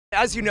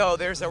As you know,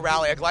 there's a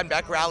rally, a Glenn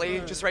Beck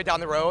rally, just right down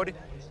the road.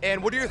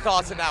 And what are your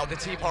thoughts on that, the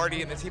Tea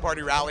Party and the Tea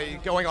Party rally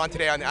going on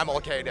today on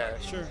MLK Day?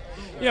 Sure.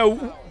 You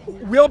know,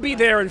 we'll be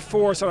there in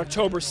force on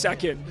October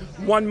 2nd,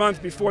 1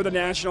 month before the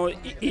national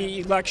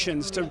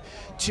elections,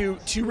 to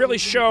really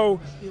show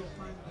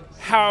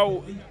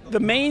how the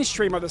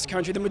mainstream of this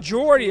country, the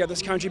majority of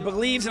this country,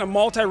 believes in a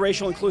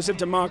multiracial, inclusive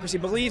democracy,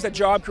 believes that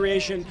job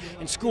creation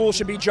and school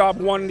should be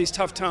job one in these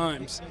tough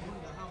times.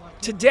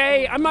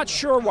 Today, I'm not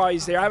sure why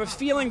he's there. I have a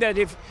feeling that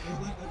if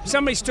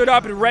somebody stood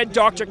up and read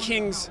Dr.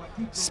 King's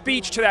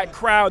speech to that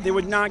crowd, they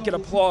would not get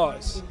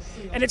applause.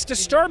 And it's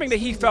disturbing that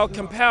he felt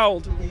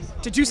compelled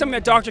to do something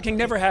that Dr. King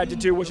never had to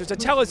do, which was to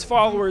tell his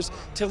followers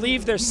to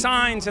leave their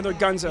signs and their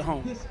guns at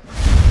home.